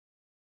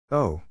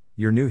Oh,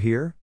 you're new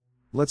here?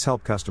 Let's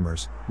help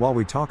customers, while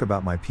we talk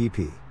about my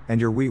PP, and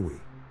your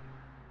wee-wee.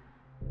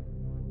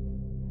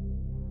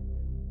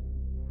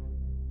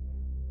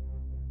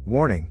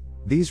 Warning,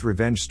 these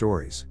revenge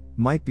stories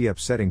might be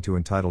upsetting to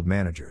entitled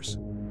managers.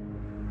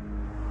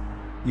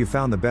 You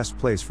found the best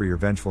place for your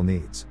vengeful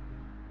needs.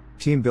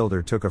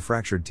 Teambuilder took a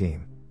fractured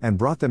team and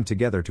brought them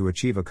together to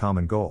achieve a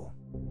common goal.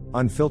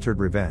 Unfiltered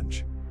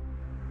revenge.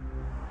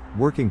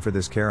 Working for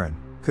this Karen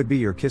could be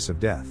your kiss of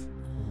death.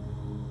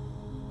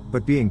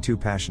 But being too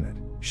passionate,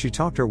 she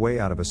talked her way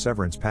out of a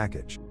severance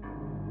package.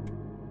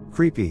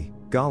 Creepy,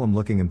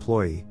 Gollum-looking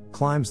employee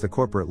climbs the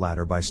corporate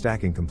ladder by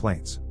stacking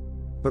complaints.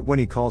 But when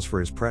he calls for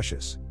his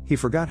precious, he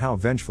forgot how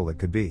vengeful it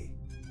could be.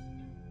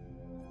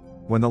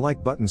 When the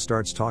like button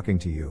starts talking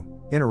to you,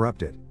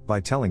 interrupt it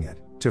by telling it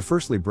to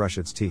firstly brush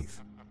its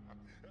teeth.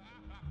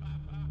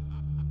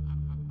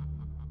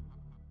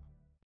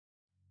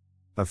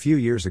 A few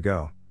years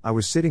ago, I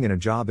was sitting in a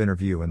job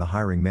interview and the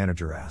hiring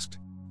manager asked,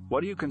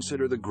 "What do you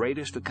consider the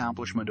greatest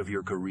accomplishment of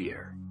your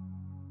career?"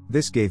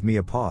 This gave me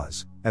a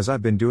pause, as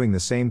I've been doing the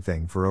same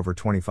thing for over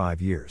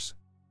 25 years.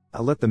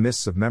 I let the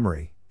mists of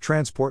memory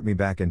transport me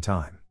back in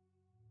time.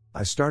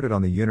 I started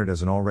on the unit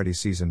as an already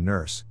seasoned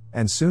nurse,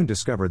 and soon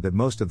discovered that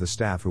most of the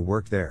staff who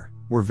worked there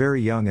were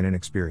very young and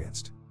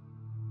inexperienced.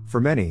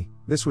 For many,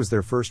 this was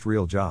their first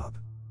real job.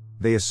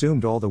 They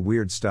assumed all the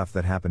weird stuff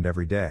that happened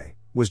every day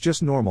was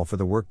just normal for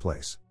the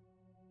workplace.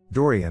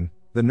 Dorian,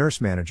 the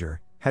nurse manager,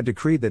 had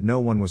decreed that no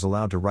one was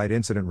allowed to write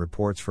incident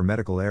reports for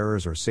medical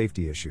errors or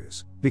safety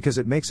issues, because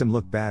it makes him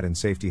look bad in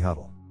safety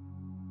huddle.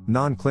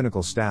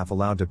 Non-clinical staff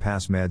allowed to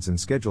pass meds and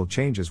schedule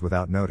changes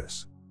without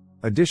notice.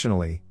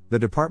 Additionally, the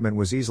department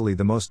was easily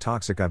the most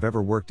toxic I've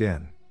ever worked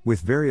in, with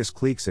various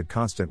cliques at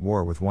constant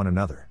war with one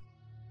another.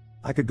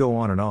 I could go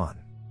on and on.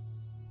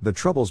 The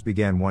troubles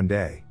began one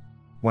day,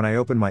 when I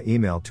opened my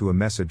email to a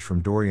message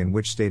from Dorian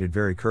which stated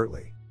very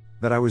curtly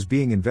that I was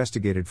being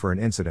investigated for an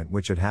incident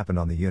which had happened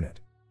on the unit,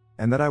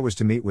 and that I was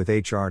to meet with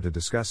HR to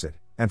discuss it,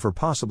 and for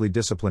possibly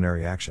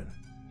disciplinary action.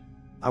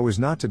 I was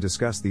not to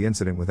discuss the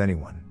incident with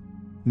anyone.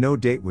 No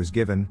date was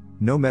given,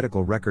 no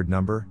medical record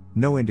number,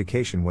 no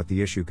indication what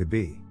the issue could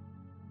be.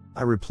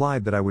 I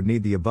replied that I would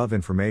need the above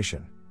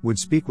information, would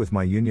speak with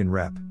my union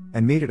rep,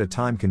 and meet at a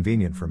time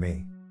convenient for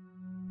me.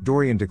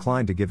 Dorian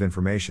declined to give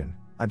information.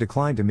 I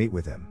declined to meet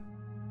with him.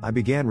 I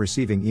began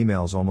receiving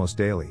emails almost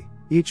daily,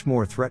 each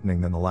more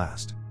threatening than the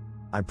last.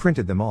 I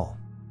printed them all.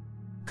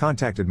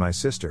 Contacted my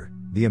sister,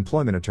 the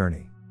employment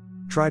attorney.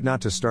 Tried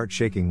not to start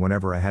shaking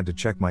whenever I had to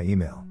check my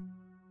email.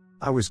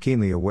 I was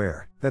keenly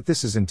aware that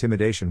this is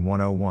Intimidation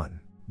 101,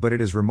 but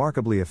it is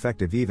remarkably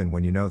effective even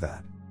when you know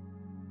that.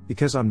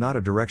 Because I'm not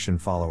a direction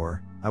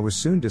follower, I was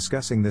soon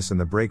discussing this in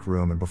the break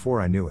room, and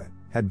before I knew it,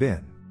 had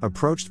been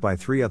approached by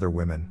 3 other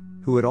women,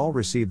 who had all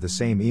received the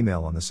same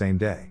email on the same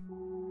day.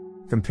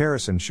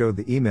 Comparison showed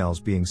the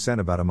emails being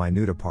sent about a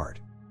minute apart.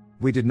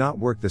 We did not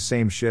work the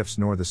same shifts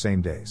nor the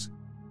same days.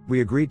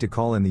 We agreed to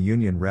call in the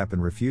union rep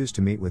and refused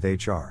to meet with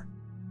HR.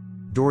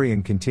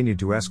 Dorian continued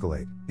to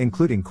escalate,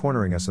 including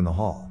cornering us in the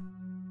hall.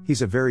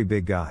 He's a very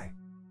big guy.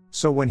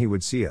 So when he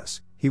would see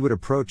us, he would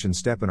approach and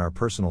step in our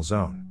personal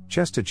zone,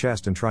 chest to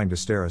chest, and trying to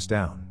stare us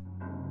down.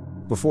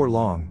 Before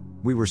long,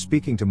 we were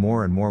speaking to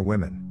more and more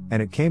women,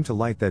 and it came to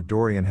light that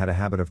Dorian had a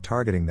habit of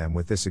targeting them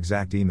with this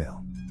exact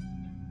email.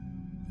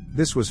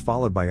 This was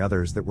followed by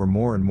others that were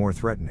more and more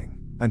threatening,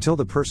 until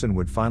the person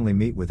would finally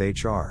meet with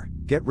HR,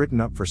 get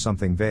written up for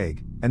something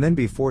vague, and then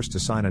be forced to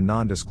sign a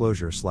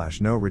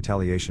non-disclosure/no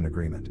retaliation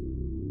agreement.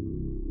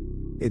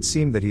 It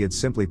seemed that he had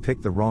simply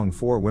picked the wrong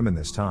 4 women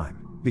this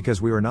time,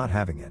 because we were not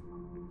having it.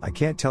 I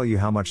can't tell you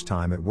how much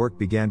time at work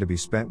began to be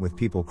spent with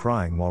people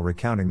crying while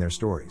recounting their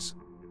stories.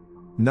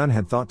 None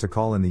had thought to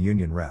call in the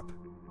union rep.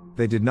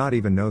 They did not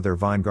even know their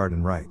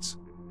Weingarten rights.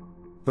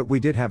 But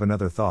we did have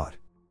another thought,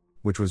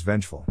 which was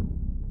vengeful.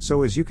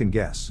 So as you can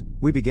guess,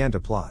 we began to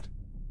plot.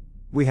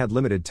 We had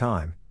limited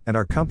time, and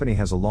our company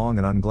has a long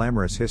and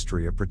unglamorous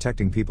history of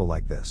protecting people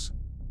like this.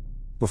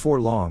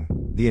 Before long,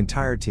 the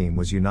entire team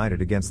was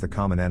united against the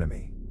common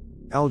enemy.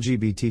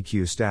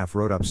 LGBTQ staff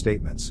wrote up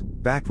statements,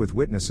 backed with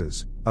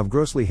witnesses, of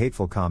grossly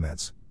hateful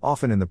comments,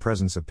 often in the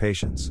presence of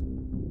patients.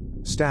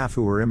 Staff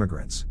who were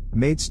immigrants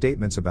made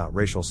statements about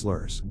racial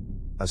slurs.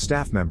 A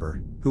staff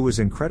member, who was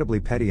incredibly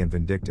petty and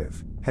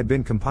vindictive, had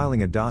been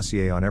compiling a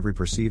dossier on every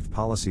perceived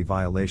policy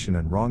violation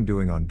and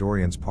wrongdoing on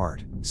Dorian's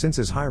part since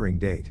his hiring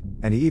date,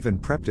 and he even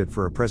prepped it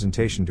for a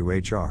presentation to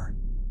HR.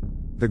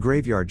 The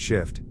graveyard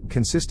shift,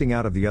 consisting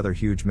out of the other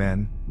huge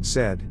men,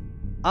 said,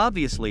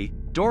 "Obviously,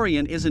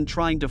 Dorian isn't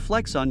trying to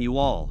flex on you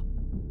all.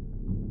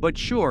 But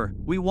sure,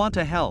 we want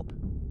to help."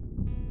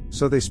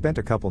 So they spent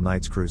a couple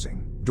nights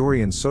cruising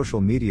Dorian's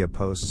social media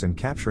posts and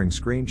capturing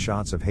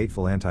screenshots of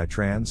hateful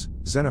anti-trans,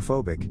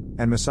 xenophobic,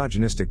 and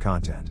misogynistic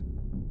content.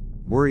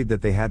 Worried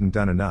that they hadn't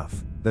done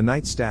enough, the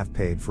night staff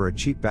paid for a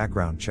cheap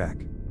background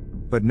check.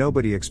 But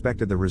nobody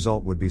expected the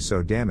result would be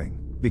so damning,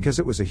 because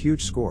it was a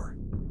huge score.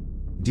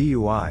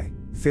 DUI,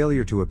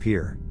 failure to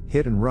appear,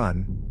 hit and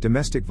run,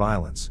 domestic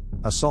violence,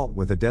 assault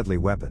with a deadly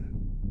weapon.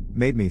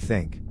 Made me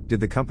think, Did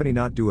the company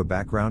not do a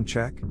background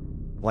check?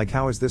 Like,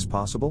 how is this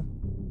possible?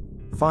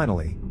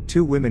 Finally,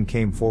 2 women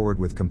came forward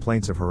with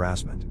complaints of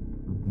harassment.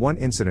 One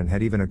incident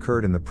had even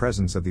occurred in the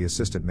presence of the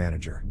assistant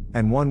manager,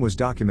 and one was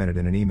documented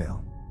in an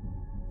email.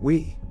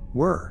 We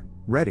were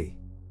ready.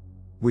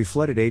 We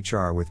flooded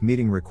HR with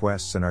meeting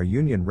requests, and our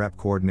union rep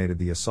coordinated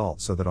the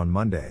assault so that on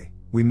Monday,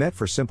 we met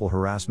for simple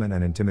harassment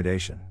and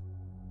intimidation.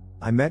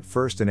 I met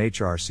first and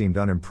HR seemed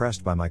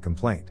unimpressed by my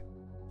complaint.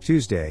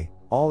 Tuesday,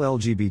 all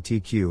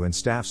LGBTQ and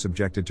staff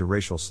subjected to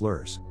racial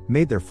slurs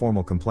made their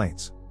formal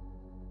complaints.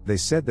 They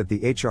said that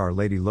the HR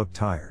lady looked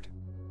tired.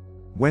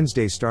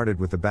 Wednesday started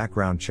with the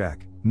background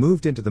check,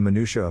 moved into the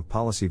minutiae of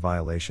policy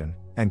violation,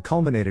 and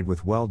culminated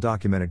with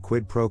well-documented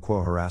quid pro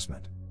quo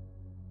harassment.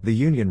 The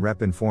union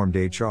rep informed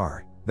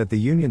HR that the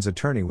union's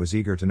attorney was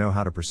eager to know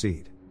how to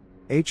proceed.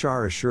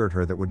 HR assured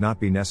her that would not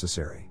be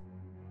necessary.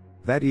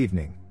 That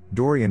evening,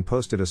 Dorian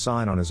posted a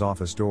sign on his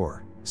office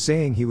door,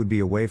 saying he would be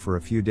away for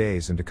a few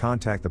days and to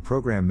contact the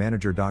program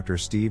manager Dr.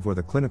 Steve or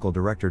the clinical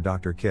director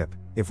Dr. Kip,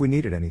 if we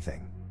needed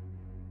anything.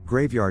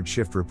 Graveyard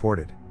Shift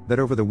reported that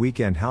over the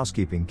weekend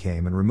housekeeping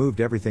came and removed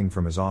everything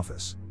from his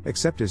office,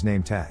 except his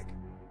name tag,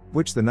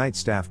 which the night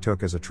staff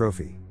took as a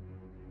trophy.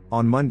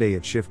 On Monday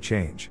at shift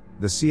change,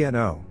 the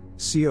CNO,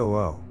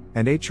 COO,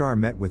 and HR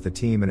met with the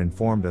team and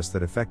informed us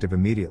that effective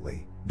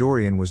immediately,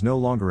 Dorian was no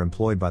longer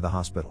employed by the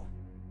hospital.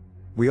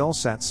 We all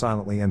sat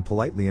silently and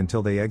politely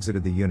until they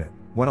exited the unit,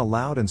 when a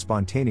loud and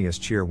spontaneous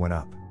cheer went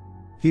up.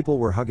 People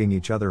were hugging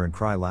each other and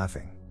cry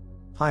laughing.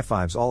 High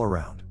fives all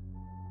around.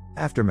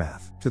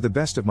 Aftermath. To the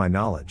best of my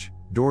knowledge,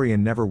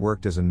 Dorian never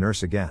worked as a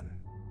nurse again.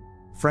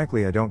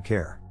 Frankly, I don't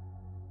care.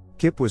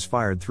 Kip was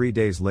fired 3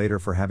 days later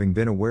for having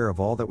been aware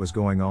of all that was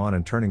going on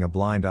and turning a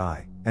blind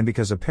eye, and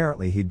because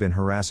apparently he'd been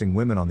harassing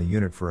women on the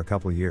unit for a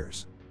couple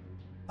years.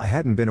 I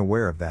hadn't been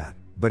aware of that,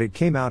 but it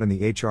came out in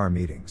the HR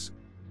meetings.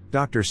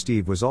 Dr.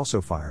 Steve was also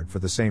fired for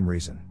the same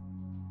reason.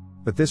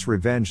 But this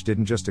revenge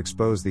didn't just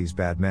expose these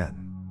bad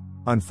men.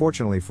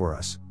 Unfortunately for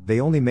us, they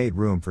only made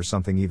room for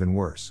something even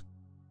worse.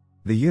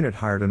 The unit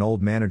hired an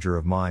old manager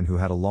of mine who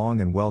had a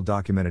long and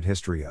well-documented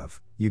history of,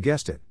 you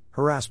guessed it,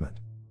 harassment.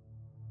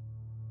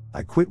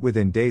 I quit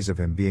within days of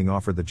him being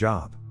offered the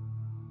job.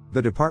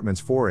 The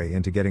department's foray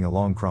into getting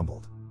along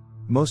crumbled.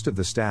 Most of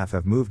the staff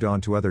have moved on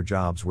to other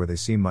jobs where they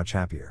seem much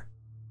happier.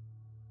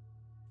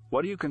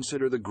 What do you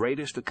consider the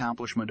greatest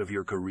accomplishment of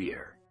your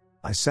career?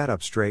 I sat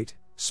up straight,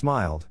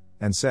 smiled,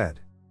 and said,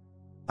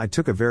 I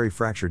took a very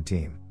fractured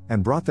team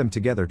and brought them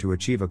together to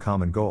achieve a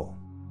common goal.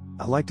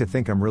 I like to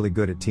think I'm really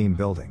good at team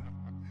building.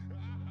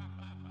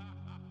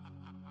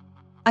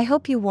 I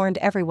hope you warned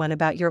everyone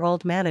about your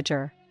old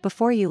manager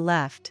before you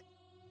left.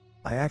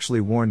 I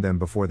actually warned them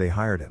before they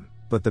hired him,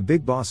 but the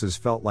big bosses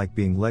felt like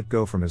being let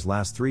go from his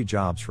last 3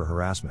 jobs for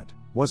harassment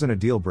wasn't a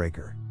deal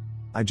breaker.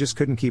 I just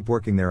couldn't keep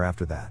working there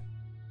after that.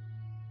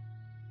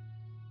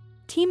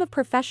 Team of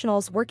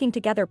professionals working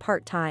together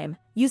part-time,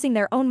 using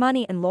their own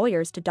money and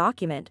lawyers to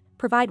document,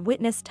 provide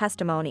witness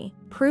testimony,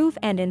 prove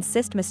and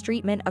insist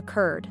mistreatment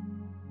occurred.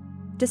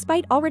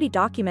 Despite already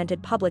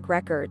documented public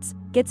records,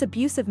 gets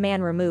abusive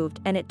man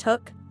removed and it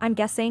took, I'm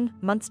guessing,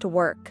 months to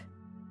work.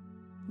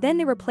 Then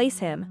they replace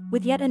him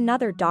with yet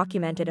another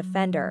documented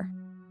offender.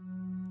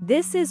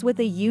 This is with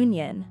a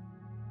union.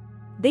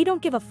 They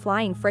don't give a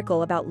flying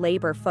frickle about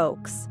labor,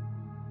 folks.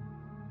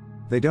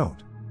 They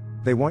don't.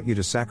 They want you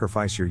to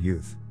sacrifice your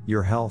youth,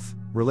 your health,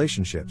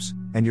 relationships,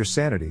 and your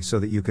sanity so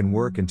that you can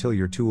work until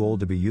you're too old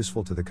to be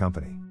useful to the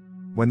company.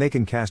 When they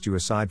can cast you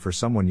aside for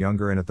someone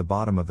younger and at the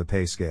bottom of the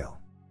pay scale.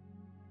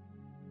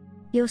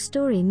 Your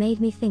story made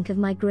me think of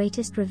my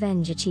greatest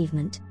revenge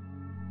achievement.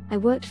 I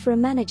worked for a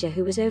manager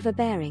who was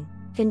overbearing,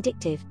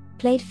 vindictive,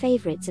 played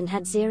favorites and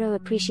had zero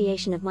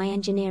appreciation of my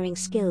engineering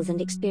skills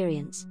and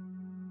experience.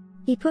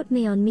 He put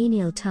me on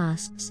menial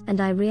tasks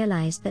and I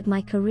realized that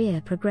my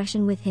career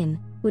progression with him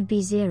would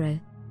be zero.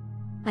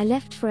 I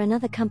left for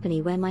another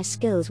company where my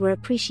skills were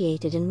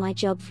appreciated and my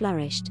job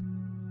flourished.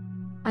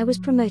 I was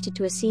promoted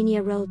to a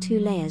senior role 2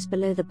 layers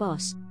below the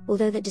boss,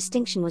 although that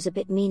distinction was a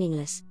bit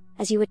meaningless,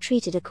 as you were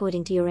treated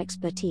according to your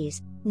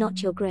expertise,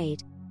 not your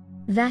grade.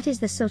 That is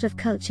the sort of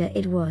culture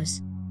it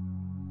was.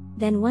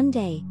 Then one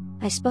day,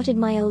 I spotted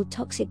my old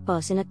toxic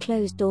boss in a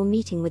closed-door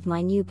meeting with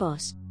my new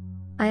boss.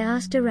 I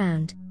asked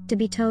around, to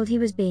be told he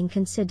was being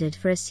considered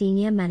for a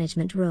senior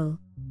management role.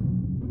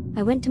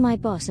 I went to my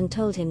boss and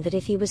told him that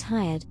if he was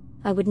hired,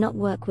 I would not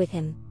work with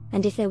him,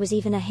 and if there was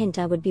even a hint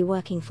I would be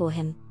working for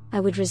him, I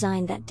would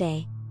resign that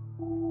day.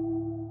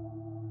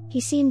 He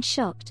seemed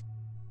shocked,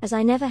 as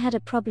I never had a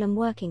problem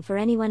working for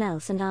anyone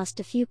else, and asked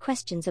a few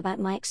questions about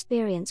my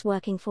experience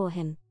working for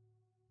him.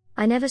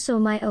 I never saw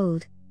my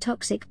old,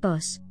 toxic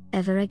boss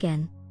ever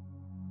again.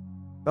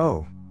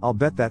 Oh, I'll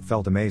bet that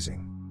felt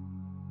amazing.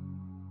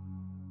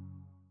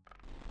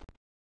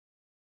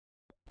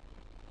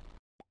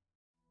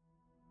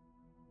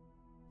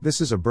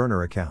 This is a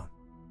burner account.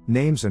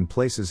 Names and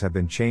places have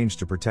been changed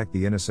to protect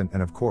the innocent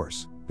and, of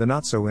course, the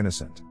not so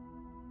innocent.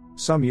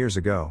 Some years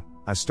ago,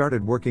 I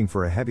started working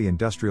for a heavy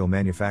industrial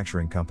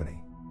manufacturing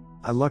company.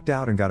 I lucked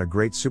out and got a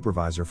great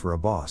supervisor for a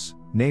boss,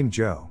 named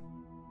Joe.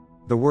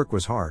 The work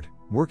was hard,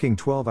 working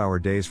 12-hour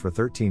days for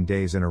 13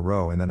 days in a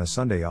row and then a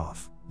Sunday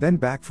off, then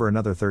back for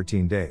another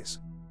 13 days.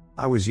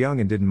 I was young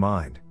and didn't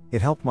mind,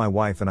 it helped my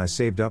wife and I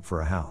saved up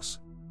for a house.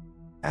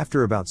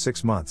 After about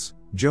 6 months,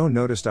 Joe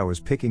noticed I was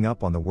picking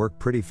up on the work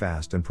pretty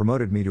fast and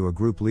promoted me to a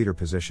group leader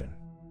position.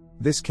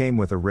 This came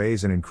with a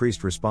raise and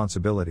increased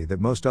responsibility that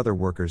most other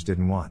workers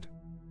didn't want.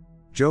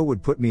 Joe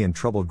would put me in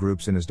troubled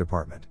groups in his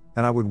department,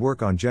 and I would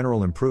work on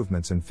general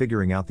improvements and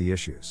figuring out the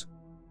issues.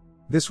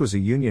 This was a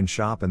union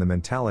shop and the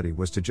mentality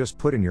was to just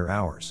put in your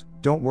hours,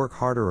 don't work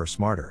harder or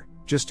smarter,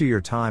 just do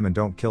your time and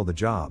don't kill the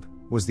job,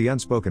 was the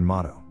unspoken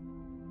motto.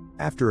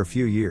 After a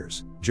few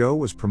years, Joe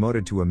was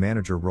promoted to a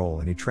manager role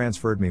and he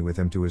transferred me with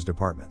him to his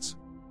departments.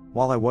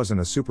 While I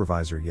wasn't a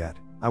supervisor yet,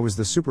 I was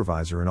the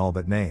supervisor in all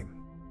but name.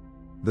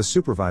 The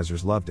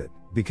supervisors loved it,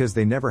 because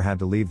they never had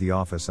to leave the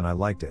office, and I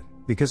liked it,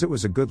 because it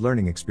was a good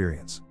learning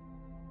experience.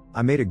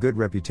 I made a good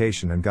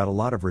reputation and got a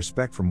lot of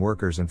respect from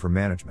workers and from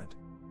management.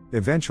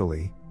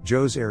 Eventually,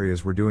 Joe's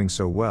areas were doing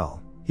so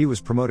well, he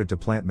was promoted to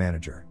plant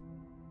manager.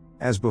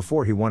 As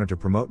before, he wanted to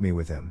promote me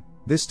with him,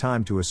 this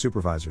time to a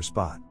supervisor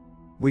spot.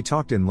 We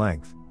talked in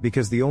length,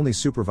 because the only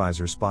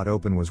supervisor spot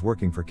open was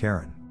working for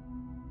Karen.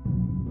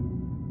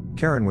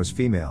 Karen was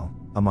female,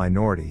 a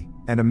minority,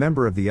 and a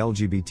member of the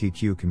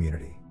LGBTQ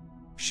community.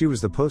 She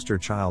was the poster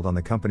child on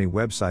the company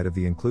website of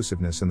the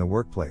inclusiveness in the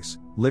workplace,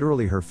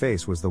 literally her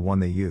face was the one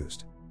they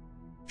used.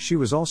 She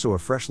was also a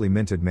freshly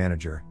minted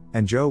manager,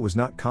 and Joe was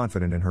not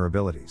confident in her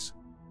abilities.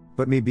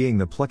 But me, being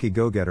the plucky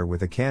go-getter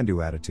with a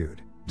can-do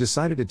attitude,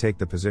 decided to take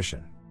the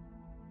position.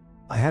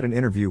 I had an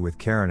interview with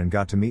Karen and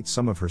got to meet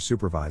some of her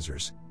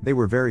supervisors. They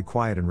were very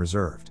quiet and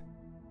reserved.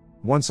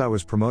 Once I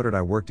was promoted,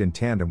 I worked in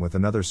tandem with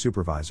another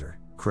supervisor,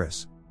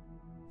 Chris.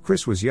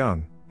 Chris was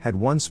young, had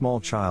one small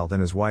child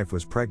and his wife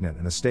was pregnant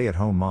and a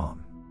stay-at-home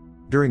mom.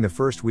 During the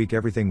first week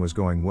everything was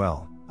going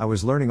well, I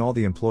was learning all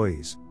the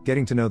employees,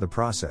 getting to know the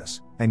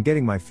process, and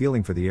getting my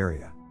feeling for the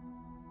area.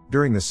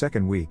 During the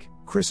second week,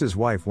 Chris's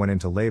wife went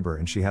into labor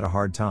and she had a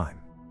hard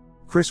time.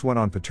 Chris went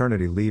on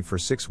paternity leave for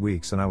 6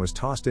 weeks and I was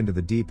tossed into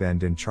the deep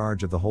end in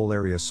charge of the whole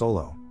area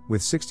solo,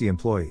 with 60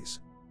 employees.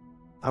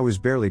 I was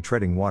barely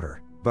treading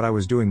water, but I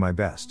was doing my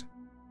best.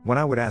 When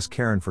I would ask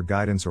Karen for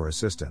guidance or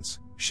assistance,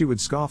 she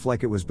would scoff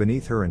like it was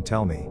beneath her and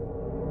tell me,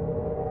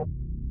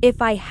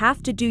 "If I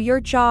have to do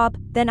your job,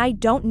 then I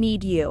don't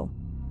need you."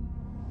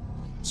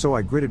 So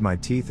I gritted my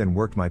teeth and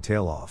worked my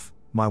tail off.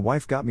 My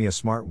wife got me a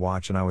smart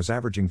watch and I was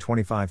averaging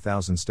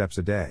 25,000 steps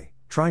a day,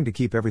 trying to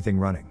keep everything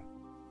running.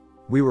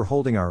 We were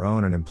holding our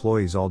own and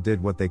employees all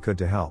did what they could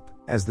to help,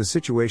 as the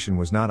situation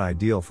was not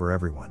ideal for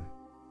everyone.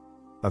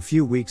 A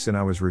few weeks in,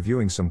 I was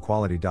reviewing some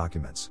quality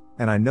documents,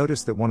 and I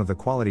noticed that one of the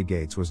quality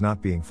gates was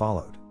not being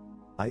followed.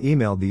 I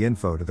emailed the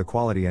info to the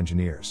quality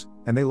engineers,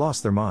 and they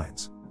lost their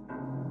minds.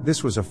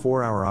 This was a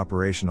 4-hour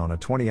operation on a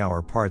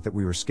 20-hour part that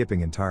we were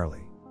skipping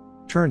entirely.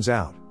 Turns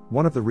out,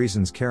 one of the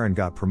reasons Karen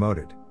got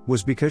promoted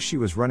was because she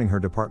was running her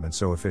department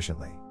so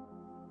efficiently.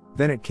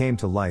 Then it came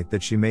to light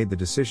that she made the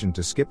decision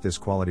to skip this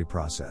quality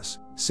process,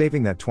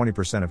 saving that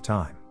 20% of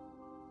time.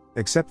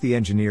 Except the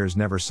engineers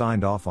never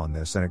signed off on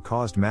this and it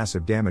caused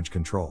massive damage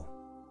control.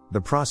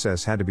 The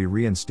process had to be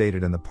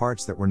reinstated and the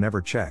parts that were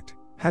never checked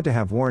had to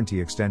have warranty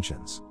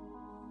extensions.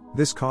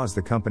 This caused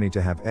the company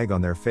to have egg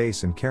on their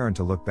face and Karen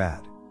to look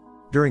bad.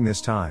 During this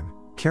time,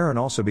 Karen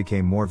also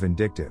became more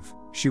vindictive.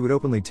 She would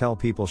openly tell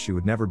people she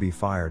would never be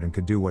fired and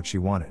could do what she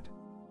wanted.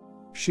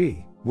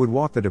 She would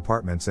walk the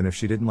departments and if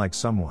she didn't like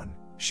someone,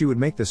 she would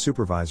make the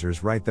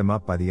supervisors write them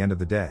up by the end of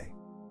the day.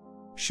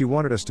 She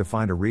wanted us to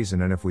find a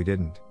reason and if we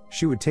didn't,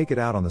 she would take it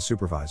out on the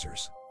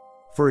supervisors.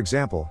 For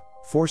example,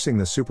 forcing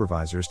the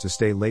supervisors to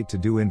stay late to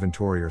do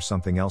inventory or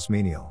something else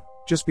menial,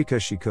 just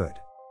because she could.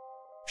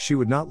 She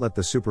would not let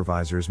the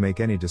supervisors make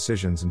any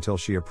decisions until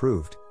she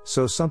approved,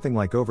 so something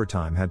like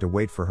overtime had to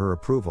wait for her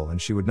approval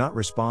and she would not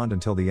respond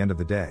until the end of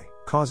the day,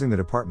 causing the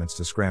departments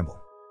to scramble.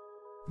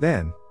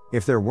 Then,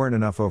 if there weren't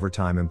enough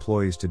overtime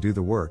employees to do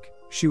the work,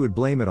 she would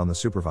blame it on the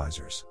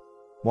supervisors.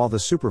 While the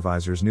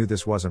supervisors knew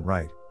this wasn't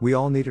right, we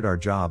all needed our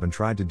job and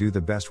tried to do the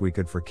best we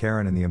could for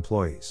Karen and the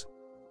employees.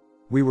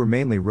 We were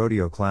mainly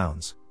rodeo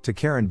clowns, to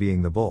Karen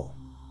being the bull.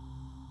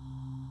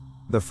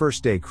 The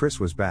first day Chris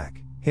was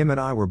back, him and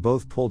I were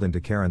both pulled into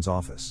Karen's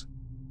office.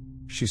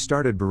 She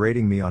started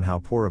berating me on how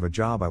poor of a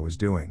job I was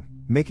doing,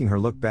 making her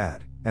look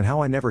bad, and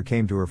how I never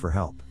came to her for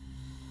help.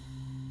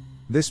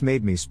 This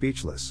made me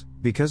speechless,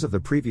 because of the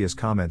previous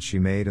comments she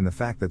made and the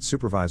fact that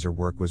supervisor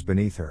work was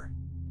beneath her.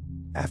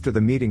 After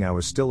the meeting I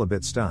was still a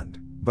bit stunned,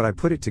 but I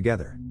put it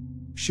together.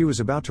 She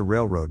was about to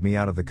railroad me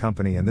out of the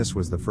company and this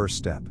was the first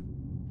step.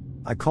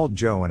 I called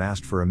Joe and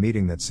asked for a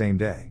meeting that same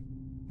day.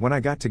 When I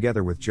got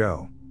together with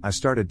Joe, I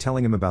started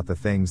telling him about the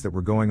things that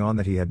were going on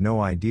that he had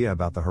no idea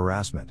about: the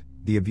harassment,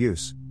 the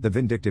abuse, the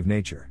vindictive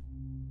nature.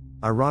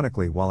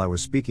 Ironically, while I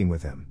was speaking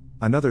with him,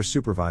 another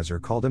supervisor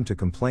called him to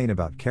complain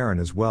about Karen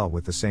as well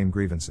with the same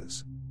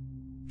grievances.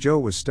 Joe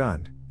was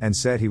stunned, and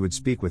said he would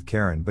speak with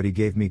Karen, but he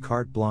gave me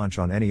carte blanche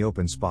on any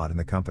open spot in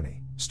the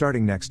company,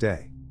 starting next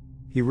day.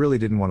 He really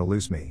didn't want to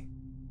lose me.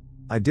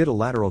 I did a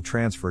lateral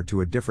transfer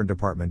to a different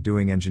department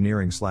doing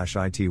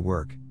engineering/IT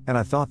work, and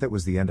I thought that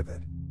was the end of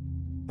it.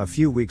 A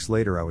few weeks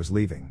later I was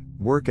leaving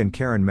work and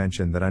Karen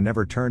mentioned that I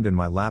never turned in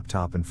my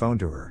laptop and phone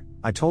to her.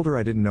 I told her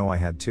I didn't know I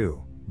had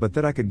to, but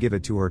that I could give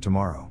it to her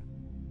tomorrow.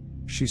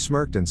 She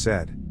smirked and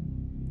said,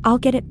 "I'll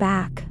get it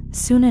back,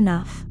 soon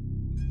enough."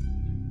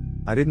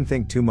 I didn't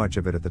think too much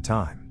of it at the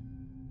time.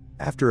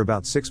 After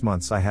about 6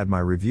 months I had my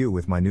review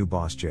with my new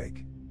boss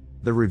Jake.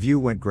 The review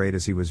went great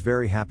as he was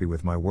very happy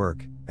with my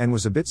work, and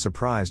was a bit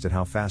surprised at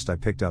how fast I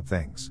picked up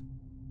things.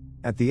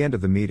 At the end of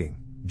the meeting,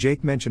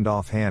 Jake mentioned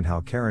offhand how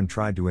Karen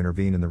tried to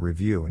intervene in the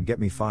review and get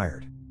me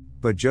fired.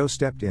 But Joe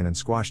stepped in and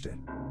squashed it.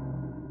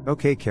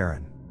 "Okay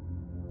Karen.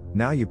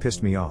 Now you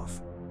pissed me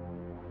off."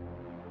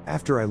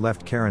 After I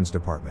left Karen's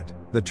department,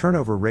 the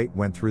turnover rate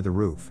went through the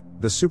roof.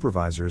 The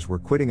supervisors were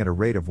quitting at a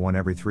rate of 1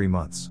 every 3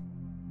 months.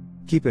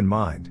 Keep in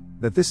mind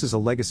that this is a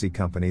legacy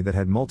company that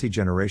had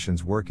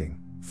multi-generations working,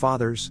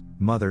 fathers,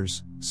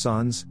 mothers,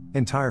 sons,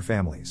 entire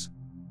families.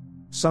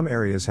 Some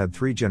areas had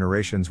 3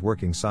 generations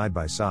working side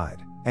by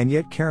side, and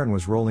yet Karen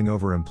was rolling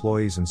over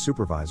employees and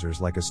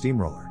supervisors like a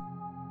steamroller.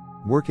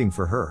 Working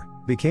for her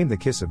became the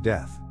kiss of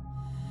death.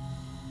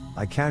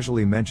 I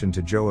casually mentioned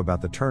to Joe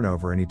about the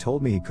turnover and he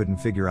told me he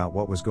couldn't figure out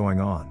what was going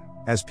on,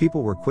 as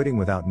people were quitting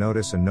without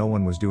notice and no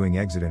one was doing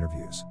exit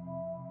interviews.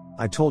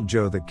 I told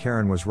Joe that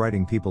Karen was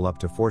writing people up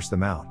to force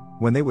them out.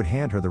 When they would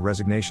hand her the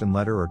resignation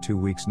letter or 2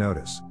 weeks'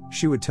 notice,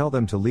 she would tell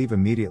them to leave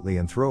immediately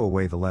and throw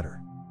away the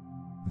letter.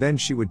 Then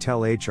she would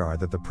tell HR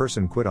that the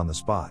person quit on the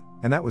spot,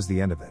 and that was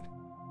the end of it.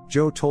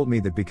 Joe told me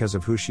that because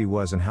of who she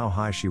was and how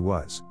high she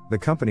was, the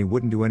company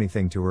wouldn't do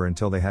anything to her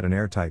until they had an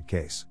airtight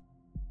case.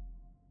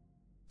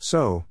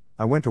 So,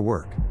 I went to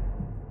work.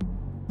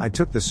 I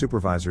took the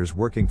supervisors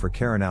working for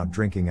Karen out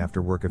drinking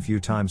after work a few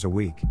times a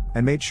week,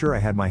 and made sure I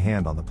had my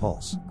hand on the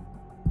pulse.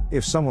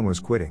 If someone was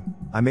quitting,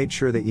 I made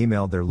sure they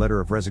emailed their letter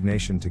of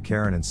resignation to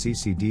Karen and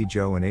CC'd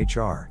Joe and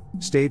HR,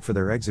 stayed for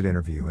their exit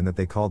interview and that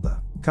they called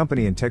the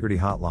company integrity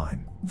hotline,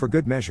 for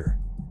good measure.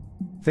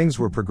 Things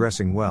were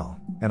progressing well,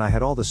 and I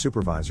had all the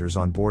supervisors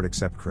on board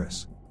except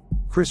Chris.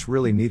 Chris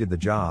really needed the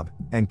job,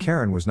 and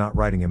Karen was not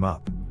writing him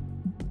up.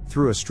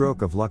 Through a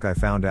stroke of luck I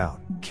found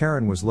out,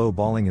 Karen was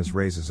low-balling his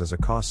raises as a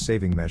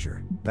cost-saving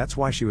measure. That's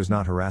why she was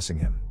not harassing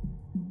him.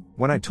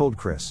 When I told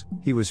Chris,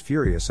 he was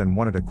furious and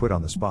wanted to quit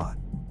on the spot.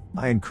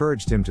 I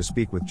encouraged him to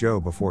speak with Joe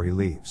before he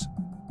leaves.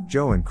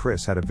 Joe and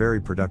Chris had a very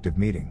productive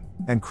meeting,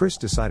 and Chris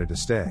decided to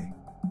stay.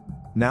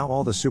 Now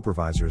all the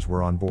supervisors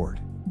were on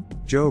board.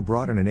 Joe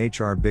brought in an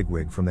HR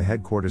bigwig from the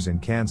headquarters in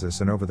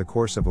Kansas, and over the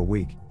course of a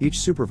week, each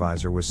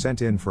supervisor was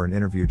sent in for an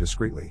interview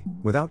discreetly,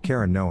 without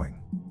Karen knowing.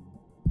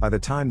 By the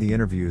time the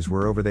interviews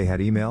were over they had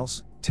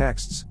emails,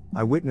 texts,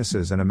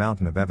 eyewitnesses and a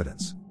mountain of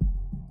evidence.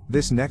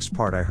 This next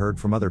part I heard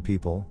from other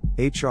people,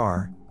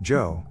 HR,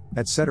 Joe,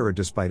 etc.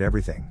 Despite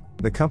everything,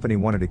 the company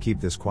wanted to keep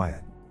this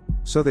quiet.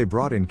 So they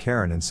brought in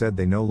Karen and said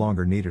they no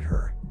longer needed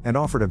her, and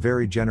offered a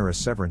very generous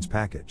severance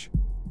package.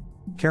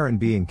 Karen,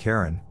 being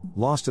Karen,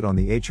 lost it on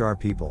the HR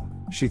people.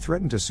 She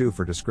threatened to sue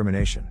for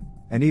discrimination,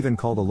 and even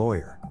called a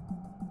lawyer.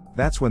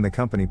 That's when the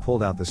company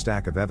pulled out the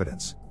stack of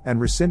evidence, and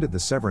rescinded the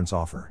severance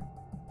offer.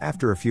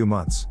 After a few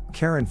months,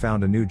 Karen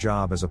found a new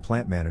job as a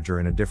plant manager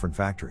in a different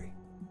factory.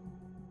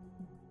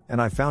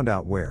 And I found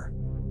out where.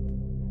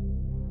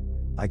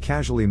 I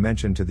casually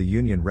mentioned to the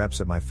union reps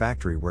at my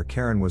factory where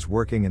Karen was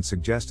working and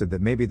suggested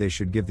that maybe they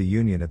should give the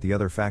union at the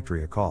other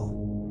factory a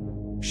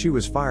call. She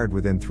was fired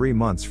within 3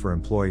 months for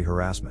employee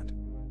harassment.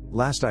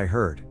 Last I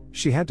heard,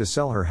 she had to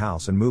sell her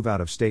house and move out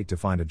of state to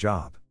find a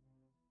job.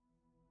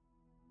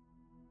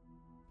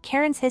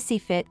 Karen's hissy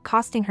fit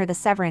costing her the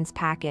severance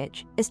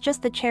package is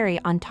just the cherry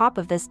on top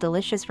of this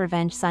delicious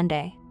revenge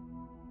sundae.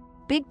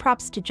 Big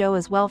props to Joe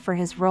as well for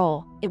his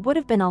role. It would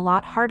have been a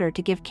lot harder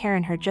to give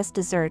Karen her just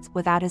desserts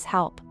without his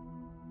help.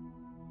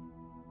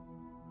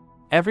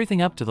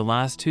 Everything up to the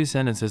last 2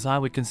 sentences I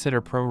would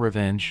consider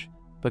pro-revenge,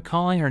 but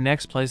calling her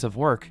next place of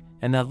work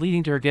and that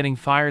leading to her getting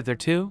fired there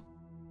too?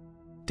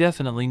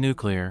 Definitely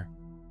nuclear.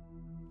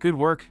 Good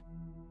work.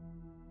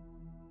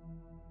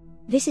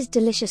 This is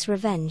delicious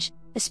revenge,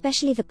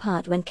 especially the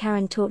part when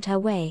Karen talked her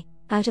way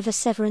out of a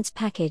severance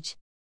package.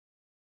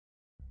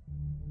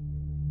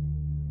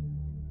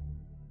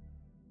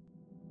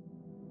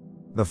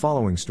 The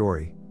following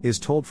story is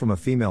told from a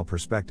female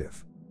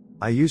perspective.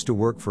 I used to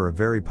work for a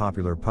very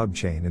popular pub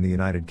chain in the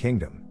United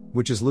Kingdom,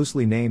 which is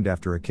loosely named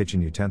after a kitchen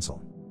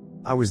utensil.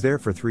 I was there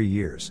for 3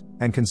 years,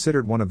 and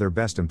considered one of their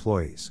best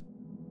employees.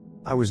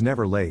 I was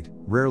never late,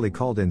 rarely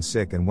called in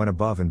sick, and went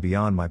above and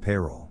beyond my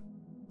payroll.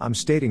 I'm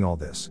stating all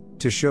this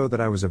to show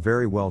that I was a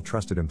very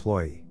well-trusted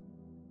employee.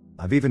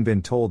 I've even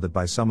been told that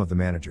by some of the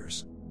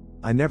managers.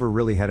 I never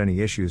really had any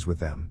issues with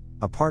them,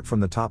 apart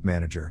from the top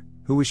manager,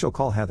 who we shall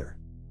call Heather.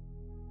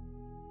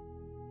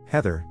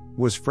 Heather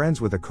was friends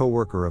with a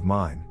coworker of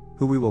mine,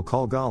 who we will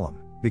call Gollum,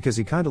 because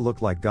he kinda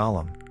looked like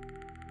Gollum.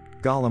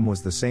 Gollum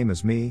was the same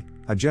as me,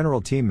 a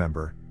general team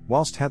member,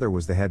 whilst Heather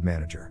was the head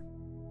manager.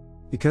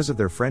 Because of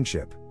their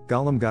friendship,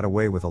 Gollum got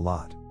away with a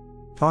lot.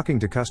 Talking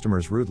to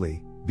customers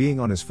rudely, being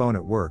on his phone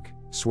at work,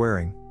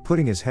 swearing,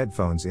 putting his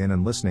headphones in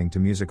and listening to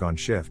music on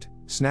shift,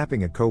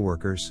 snapping at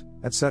coworkers,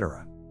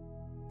 etc.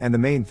 And the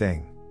main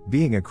thing,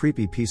 being a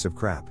creepy piece of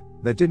crap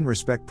that didn't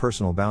respect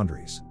personal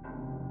boundaries.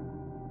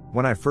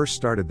 When I first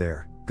started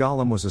there,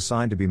 Gollum was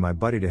assigned to be my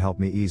buddy to help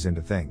me ease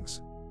into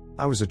things.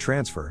 I was a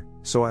transfer,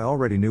 so I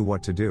already knew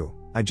what to do,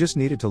 I just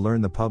needed to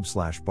learn the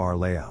pub/bar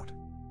layout.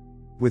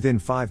 Within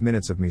 5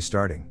 minutes of me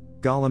starting,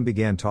 Gollum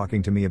began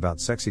talking to me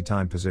about sexy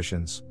time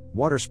positions,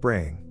 water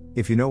spraying,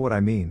 if you know what I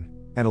mean,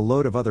 and a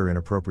load of other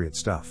inappropriate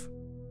stuff.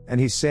 And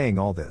he's saying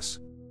all this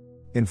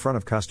in front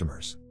of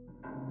customers.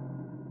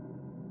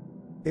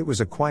 It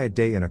was a quiet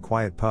day in a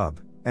quiet pub,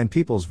 and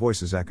people's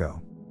voices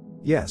echo.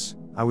 Yes,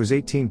 I was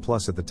 18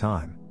 plus at the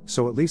time,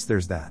 so at least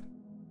there's that.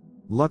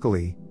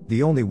 Luckily,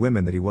 the only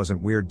women that he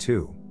wasn't weird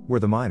to were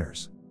the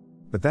minors.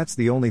 But that's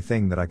the only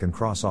thing that I can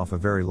cross off a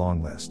very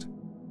long list.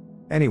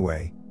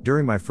 Anyway,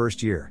 during my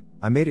first year,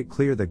 I made it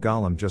clear that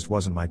Gollum just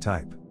wasn't my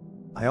type.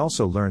 I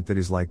also learned that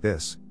he's like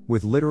this,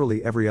 with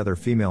literally every other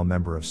female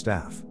member of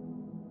staff.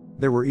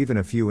 There were even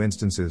a few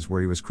instances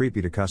where he was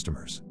creepy to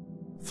customers.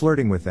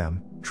 Flirting with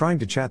them, trying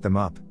to chat them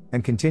up,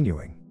 and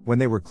continuing, when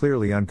they were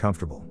clearly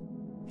uncomfortable.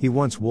 He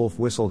once wolf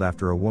whistled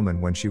after a woman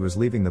when she was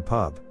leaving the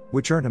pub,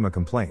 which earned him a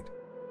complaint.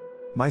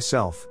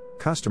 Myself,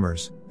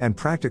 customers, and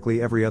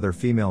practically every other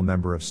female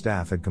member of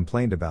staff had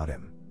complained about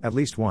him, at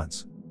least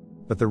once.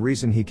 But the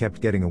reason he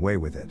kept getting away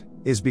with it,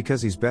 is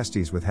because he's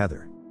besties with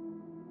Heather.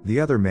 The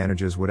other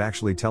managers would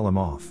actually tell him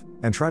off,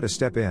 and try to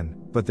step in,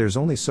 but there's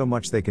only so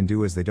much they can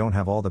do as they don't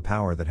have all the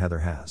power that Heather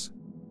has.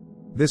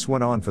 This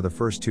went on for the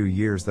first 2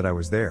 years that I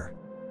was there.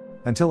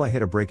 Until I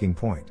hit a breaking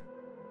point.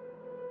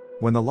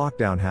 When the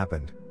lockdown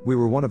happened, we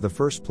were one of the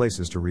first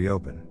places to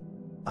reopen.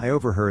 I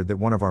overheard that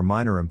one of our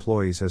minor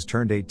employees has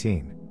turned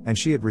 18, and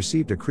she had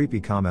received a creepy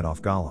comment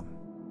off Gollum.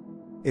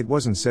 It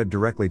wasn't said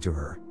directly to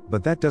her,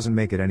 but that doesn't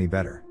make it any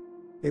better.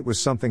 It was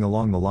something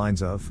along the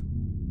lines of,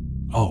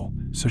 "Oh,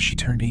 so she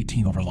turned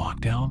 18 over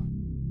lockdown?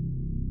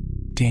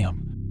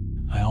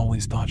 Damn, I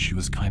always thought she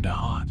was kinda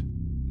hot."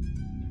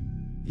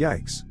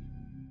 Yikes.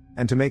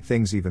 And to make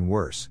things even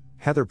worse,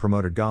 Heather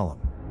promoted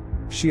Gollum.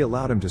 She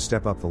allowed him to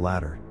step up the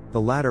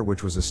ladder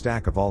which was a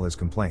stack of all his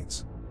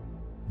complaints.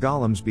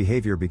 Gollum's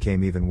behavior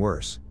became even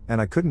worse, and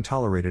I couldn't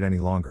tolerate it any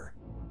longer.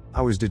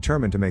 I was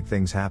determined to make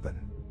things happen.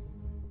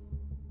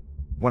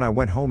 When I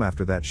went home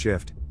after that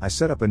shift, I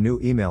set up a new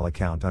email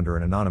account under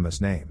an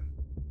anonymous name.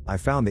 I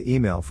found the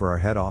email for our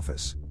head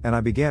office, and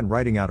I began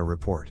writing out a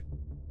report.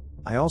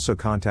 I also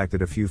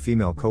contacted a few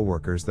female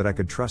coworkers that I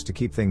could trust to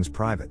keep things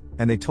private,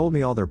 and they told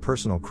me all their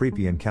personal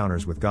creepy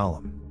encounters with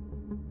Gollum.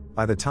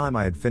 By the time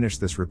I had finished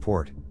this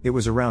report, it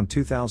was around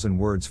 2,000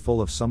 words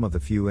full of some of the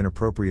few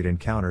inappropriate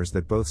encounters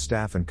that both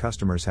staff and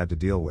customers had to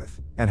deal with,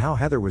 and how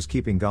Heather was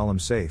keeping Gollum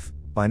safe,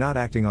 by not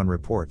acting on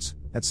reports,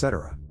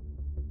 etc.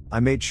 I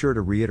made sure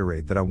to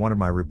reiterate that I wanted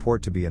my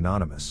report to be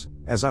anonymous,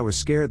 as I was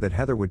scared that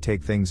Heather would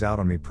take things out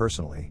on me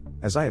personally,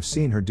 as I have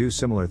seen her do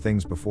similar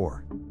things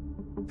before.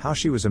 How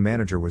she was a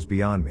manager was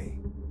beyond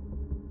me.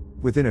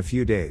 Within a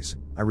few days,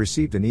 I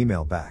received an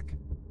email back.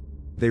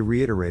 They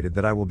reiterated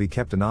that I will be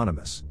kept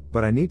anonymous,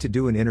 but I need to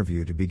do an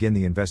interview to begin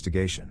the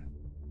investigation.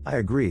 I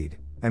agreed,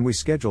 and we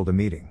scheduled a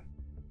meeting.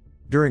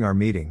 During our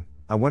meeting,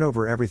 I went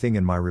over everything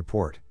in my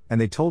report, and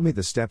they told me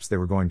the steps they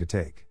were going to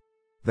take.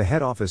 The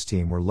head office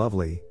team were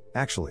lovely,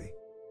 actually.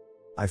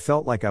 I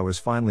felt like I was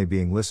finally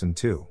being listened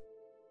to.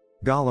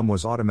 Gollum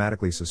was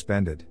automatically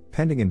suspended,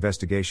 pending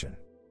investigation.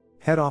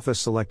 Head office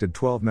selected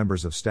 12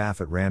 members of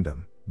staff at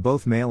random,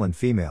 both male and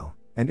female,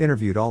 and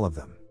interviewed all of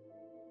them.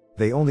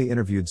 They only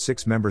interviewed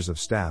 6 members of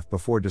staff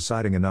before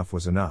deciding enough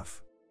was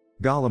enough.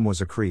 Gollum was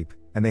a creep,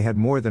 and they had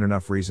more than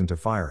enough reason to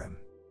fire him.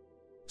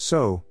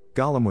 So,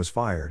 Gollum was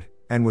fired,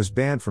 and was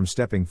banned from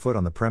stepping foot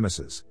on the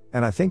premises,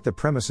 and I think the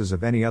premises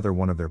of any other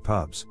one of their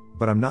pubs,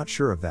 but I'm not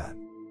sure of that.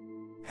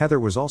 Heather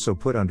was also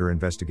put under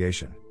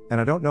investigation, and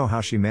I don't know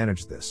how she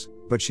managed this,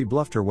 but she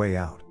bluffed her way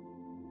out.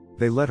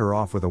 They let her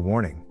off with a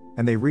warning,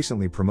 and they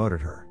recently promoted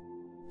her.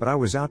 But I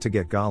was out to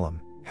get Gollum.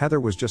 Heather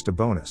was just a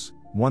bonus,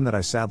 one that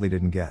I sadly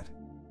didn't get.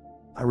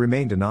 I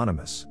remained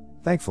anonymous,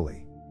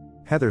 thankfully.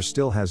 Heather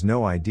still has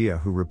no idea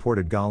who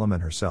reported Gollum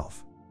and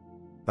herself.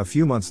 A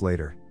few months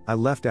later, I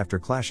left after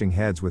clashing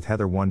heads with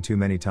Heather one too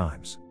many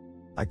times.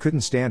 I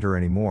couldn't stand her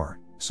anymore,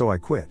 so I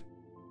quit.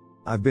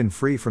 I've been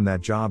free from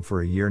that job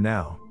for a year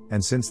now,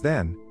 and since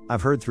then,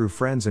 I've heard through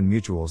friends and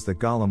mutuals that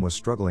Gollum was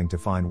struggling to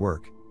find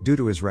work, due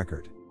to his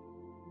record.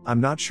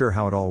 I'm not sure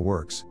how it all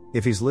works,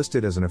 if he's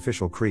listed as an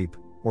official creep,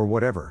 or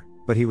whatever,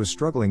 but he was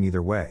struggling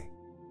either way.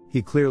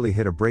 He clearly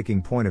hit a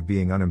breaking point of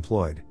being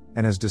unemployed,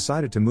 and has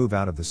decided to move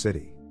out of the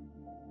city.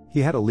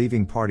 He had a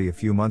leaving party a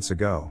few months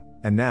ago,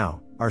 and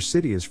now, our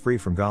city is free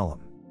from Gollum.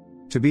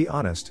 To be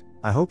honest,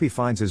 I hope he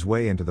finds his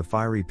way into the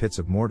fiery pits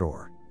of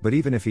Mordor, but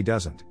even if he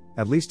doesn't,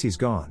 at least he's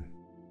gone.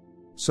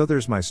 So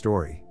there's my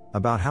story,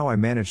 about how I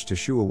managed to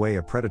shoo away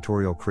a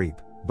predatorial creep,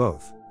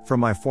 both from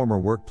my former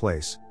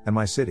workplace and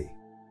my city.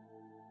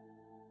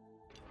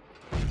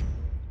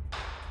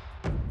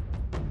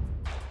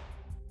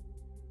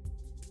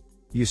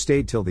 You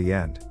stayed till the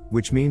end,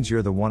 which means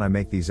you're the one I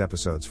make these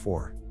episodes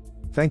for.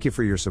 Thank you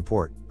for your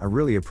support, I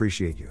really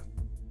appreciate you.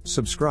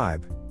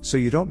 Subscribe, so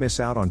you don't miss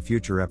out on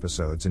future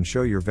episodes, and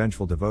show your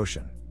vengeful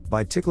devotion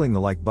by tickling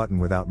the like button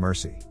without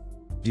mercy.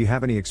 Do you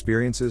have any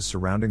experiences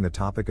surrounding the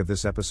topic of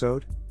this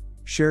episode?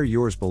 Share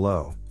yours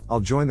below, I'll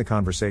join the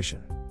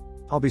conversation.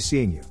 I'll be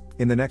seeing you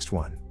in the next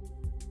one.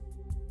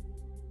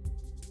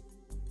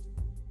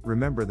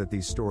 Remember that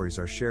these stories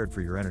are shared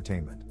for your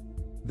entertainment.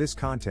 This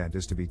content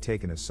is to be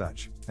taken as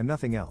such, and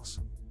nothing else.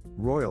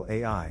 Royal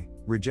AI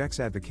rejects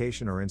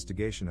advocation or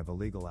instigation of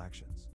illegal actions.